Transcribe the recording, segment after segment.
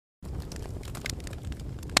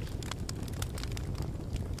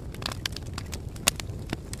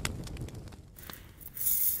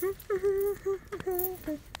Oh,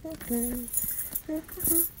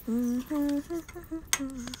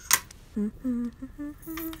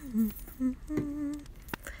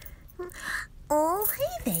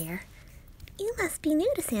 hey there. You must be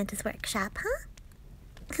new to Santa's workshop, huh?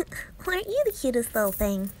 Aren't you the cutest little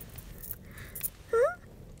thing? Hmm?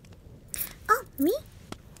 Oh, me?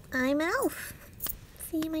 I'm an elf.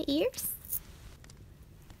 See my ears?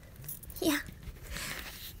 Yeah.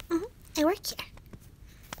 I work here.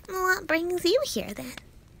 What brings you here, then?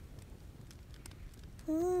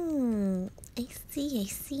 I see.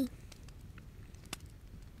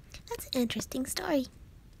 That's an interesting story.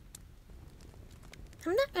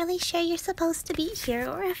 I'm not really sure you're supposed to be here,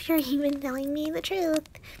 or if you're even telling me the truth.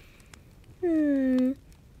 Maybe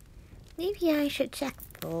I should check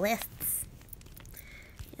the lists.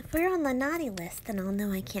 If we're on the naughty list, then I'll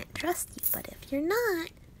know I can't trust you, but if you're not,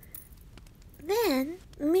 then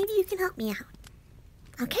maybe you can help me out.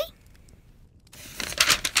 Okay?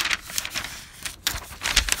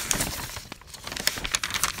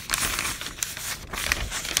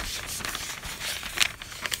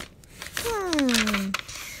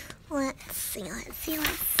 Let's see.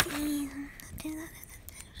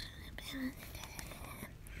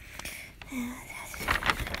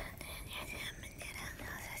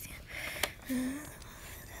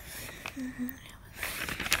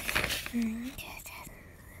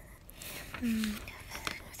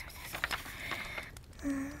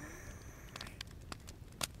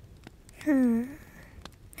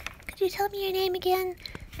 Could you tell me your name again?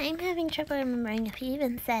 I'm having trouble remembering if you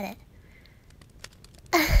even said it.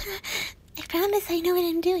 I promise I know what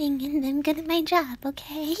I'm doing and I'm good at my job,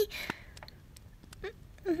 okay?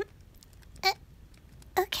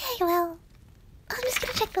 Okay, well, I'm just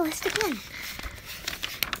gonna check the list again.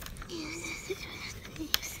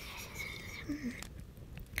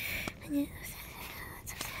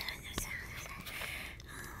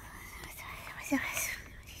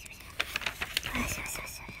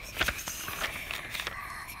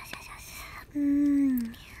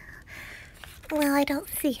 Well, I don't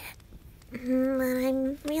see it. But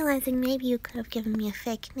I'm realizing maybe you could have given me a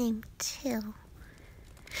fake name, too.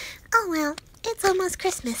 Oh well, it's almost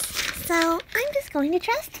Christmas, so I'm just going to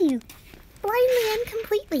trust you. Blindly and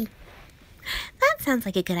completely. That sounds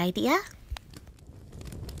like a good idea.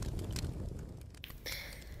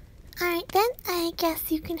 Alright then, I guess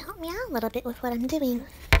you can help me out a little bit with what I'm doing.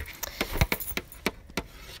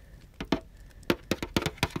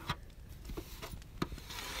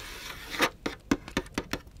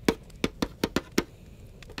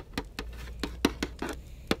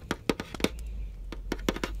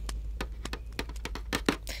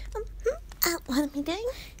 What am I doing?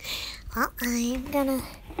 Well, I'm gonna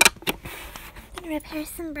repair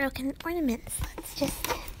some broken ornaments. Let's just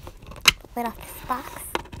lid off this box.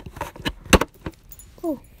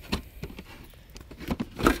 Ooh.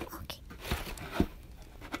 Okay.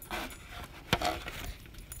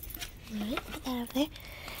 Alright, put that over there.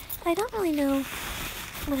 I don't really know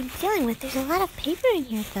what I'm dealing with. There's a lot of paper in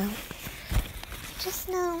here, though. I just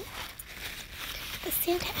know that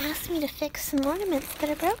Santa asked me to fix some ornaments that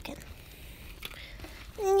are broken.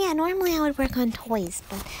 Yeah, normally I would work on toys,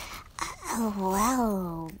 but oh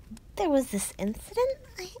well, there was this incident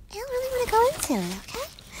I don't really want to go into, okay?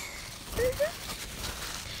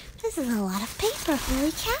 This is a lot of paper,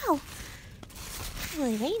 holy cow.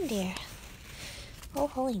 Holy reindeer. Oh,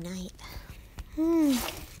 holy night. Oh,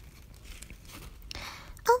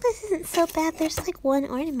 this isn't so bad. There's like one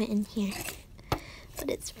ornament in here, but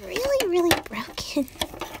it's really, really broken.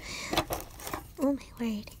 Oh my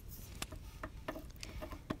word.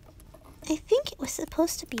 I think it was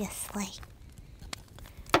supposed to be a sleigh.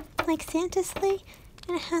 Like Santa's sleigh,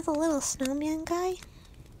 and it has a little snowman guy.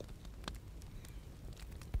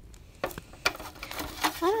 I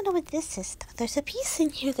don't know what this is, though. There's a piece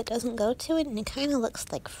in here that doesn't go to it, and it kind of looks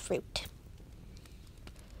like fruit.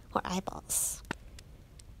 Or eyeballs.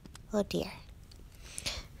 Oh dear.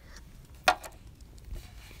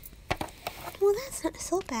 Well, that's not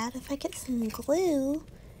so bad. If I get some glue,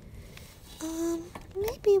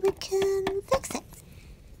 maybe we can fix it.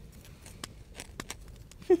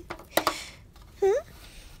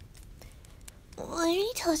 Well, I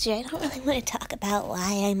already told you I don't really want to talk about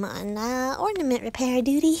why I'm on ornament repair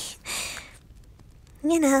duty.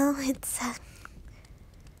 You know, it's,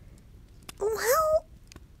 well,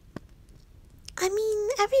 I mean,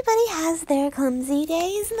 everybody has their clumsy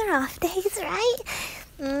days and their off days, right?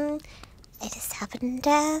 I just happened to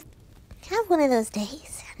have one of those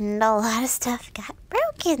days, and a lot of stuff got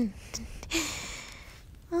broken.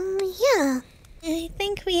 Yeah. I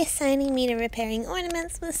think reassigning me to repairing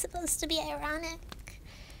ornaments was supposed to be ironic.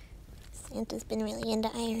 Santa's been really into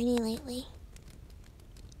irony lately.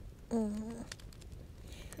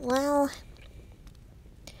 Well,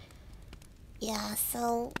 yeah,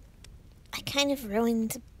 so I kind of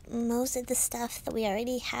ruined most of the stuff that we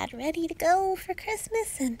already had ready to go for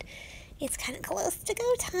Christmas, and it's kind of close to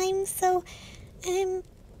go time, so I'm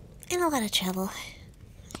in a lot of trouble.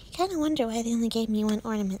 I kind of wonder why they only gave me one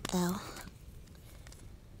ornament, though.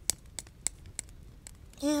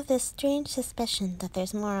 I have this strange suspicion that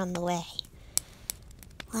there's more on the way.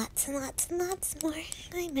 Lots and lots and lots more.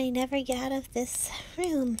 I may never get out of this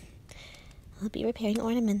room. I'll be repairing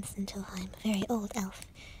ornaments until I'm a very old elf.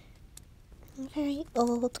 A very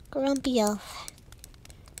old, grumpy elf.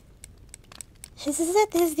 This is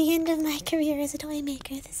it. This is the end of my career as a toy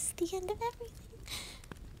maker. This is the end of everything.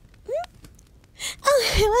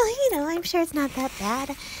 Oh, well, I'm sure it's not that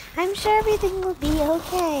bad. I'm sure everything will be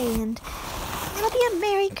okay, and it'll be a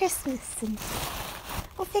Merry Christmas, and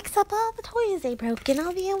we'll fix up all the toys they broke, and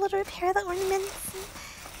I'll be able to repair the ornaments, and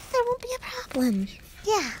there won't be a problem.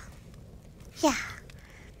 Yeah.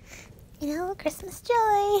 Christmas joy.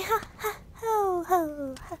 Ha, ha, ho,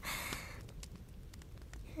 ho.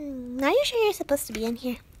 Are you sure you're supposed to be in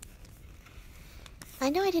here?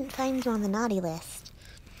 I know I didn't find you on the naughty list.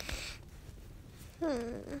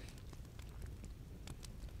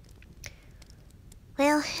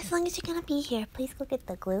 Well, as long as you're gonna be here, please go get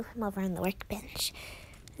the glue from over on the workbench.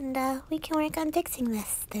 And, we can work on fixing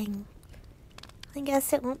this thing. I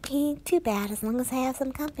guess it won't be too bad as long as I have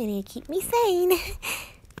some company to keep me sane.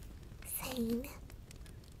 Sane.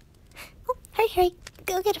 Oh, hurry.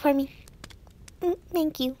 Go get it for me.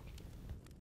 Thank you.